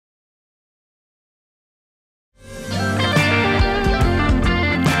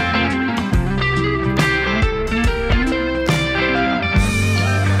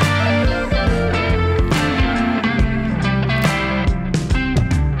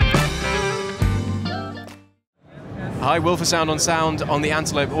Hi, Will for Sound on the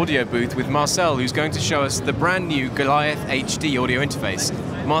Antelope audio booth with Marcel, who's going to show us the brand new Goliath HD audio interface.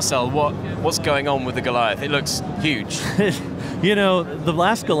 Marcel, what's going on with the Goliath? It looks huge. You know, the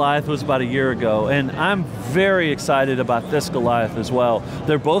last Goliath was about a year ago, and I'm very excited about this Goliath as well.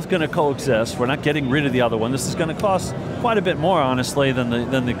 They're both going to coexist. We're not getting rid of the other one. This is going to cost quite a bit more, honestly, than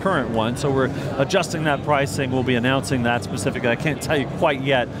the current one. So we're adjusting that pricing. We'll be announcing that specifically. I can't tell you quite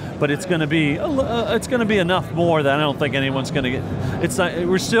yet, but it's going to be enough more that I don't think anyone's going to get. It's not.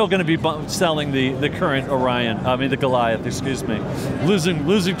 We're still going to be selling the current the Goliath. Excuse me,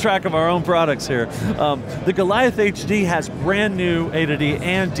 losing track of our own products here. The Goliath HD has brand new A to D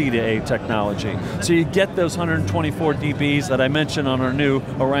and D to A technology. So you get those 124 dBs that I mentioned on our new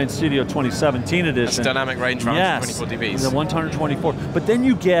Orion Studio 2017 edition. That's dynamic range for 124 dBs. The 124. But then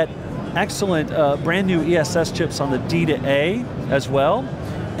you get excellent brand new ESS chips on the D to A as well.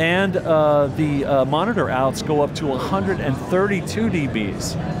 And the monitor outs go up to 132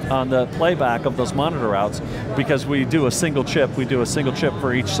 dBs on the playback of those monitor outs, because we do a single chip. We do a single chip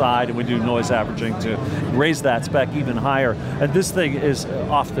for each side, and we do noise averaging to raise that spec even higher. And this thing is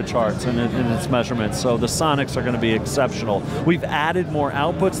off the charts in its measurements, so the sonics are going to be exceptional. We've added more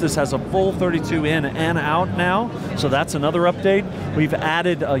outputs. This has a full 32 in and out now, so that's another update. We've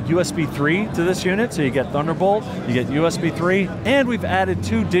added a USB 3 to this unit, so you get Thunderbolt, you get USB 3, and we've added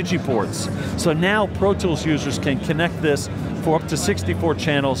 2 digiports. So now Pro Tools users can connect this for up to 64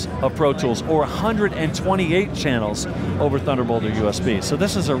 channels of Pro Tools, or 128 channels over Thunderbolt or USB. So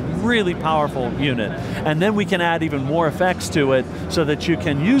this is a really powerful unit. And then we can add even more effects to it so that you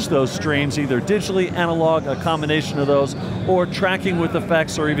can use those streams either digitally, analog, a combination of those, or tracking with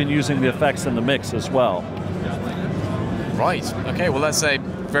effects, or even using the effects in the mix as well. Right, okay, well that's a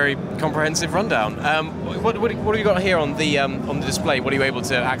very comprehensive rundown. What have you got here on the display? What are you able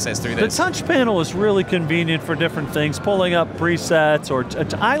to access through this? The touch panel is really convenient for different things, pulling up presets, or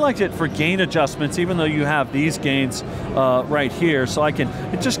I liked it for gain adjustments, even though you have these gains right here, so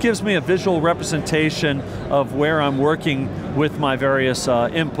it just gives me a visual representation of where I'm working with my various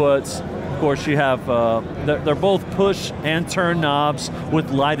inputs. Of course, you have, they're both push and turn knobs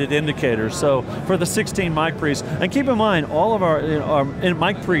with lighted indicators. So for the 16 mic pre's, and keep in mind, all of our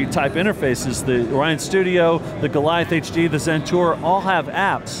mic pre type interfaces, the Orion Studio, the Goliath HD, the Zen Tour, all have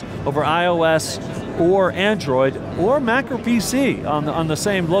apps over iOS or Android or Mac or PC on the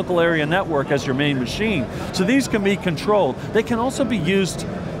same local area network as your main machine. So these can be controlled. They can also be used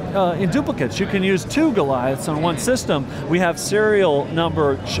in duplicates. You can use 2 Goliaths on one system. We have serial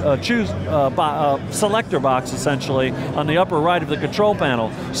number selector box, essentially, on the upper right of the control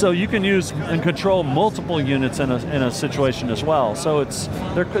panel. So you can use and control multiple units in a situation as well. So it's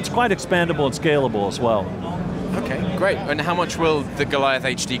quite expandable and scalable as well. Okay, great. And how much will the Goliath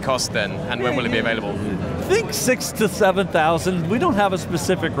HD cost then, and when will it be available? Think 6,000 to 7,000. We don't have a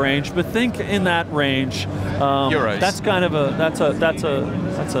specific range, but think in that range. Euros. That's kind of that's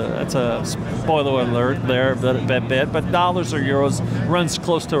a spoiler alert there, but dollars or euros runs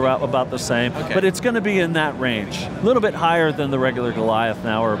close to about the same. Okay. But it's going to be in that range, a little bit higher than the regular Goliath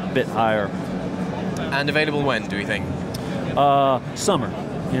now, or a bit higher. And available when, do we think? Summer.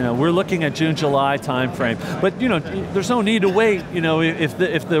 You know, we're looking at June, July timeframe. But you know, there's no need to wait. You know, if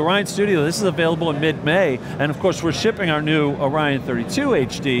the Orion Studio, this is available in mid-May, and of course we're shipping our new Orion 32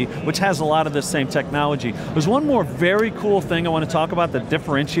 HD, which has a lot of this same technology. There's one more very cool thing I want to talk about that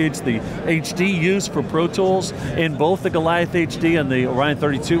differentiates the HD use for Pro Tools in both the Goliath HD and the Orion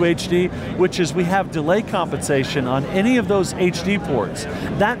 32 HD, which is we have delay compensation on any of those HD ports.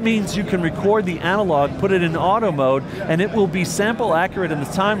 That means you can record the analog, put it in auto mode, and it will be sample accurate in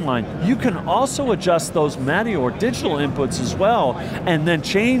the timeline. You can also adjust those MADI or digital inputs as well, and then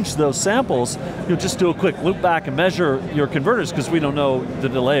change those samples. You'll just do a quick loop back and measure your converters, because we don't know the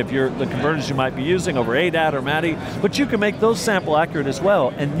delay of the converters you might be using over ADAT or MADI, but you can make those sample accurate as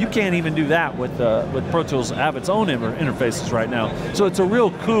well, and you can't even do that with Pro Tools have its own interfaces right now. So it's a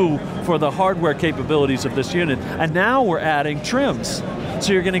real coup for the hardware capabilities of this unit, and now we're adding trims.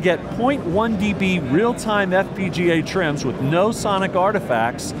 So you're going to get 0.1 dB real-time FPGA trims with no sonic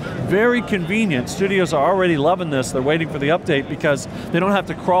artifacts. Very convenient. Studios are already loving this. They're waiting for the update because they don't have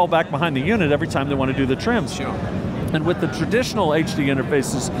to crawl back behind the unit every time they want to do the trims. Sure. And with the traditional HD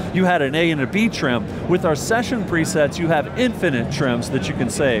interfaces, you had an A and a B trim. With our session presets, you have infinite trims that you can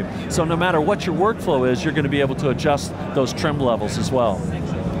save. So no matter what your workflow is, you're going to be able to adjust those trim levels as well.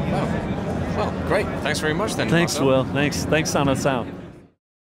 Wow. Well, great. Thanks very much then. Thanks, Marcel. Will. Thanks, Sound on Sound.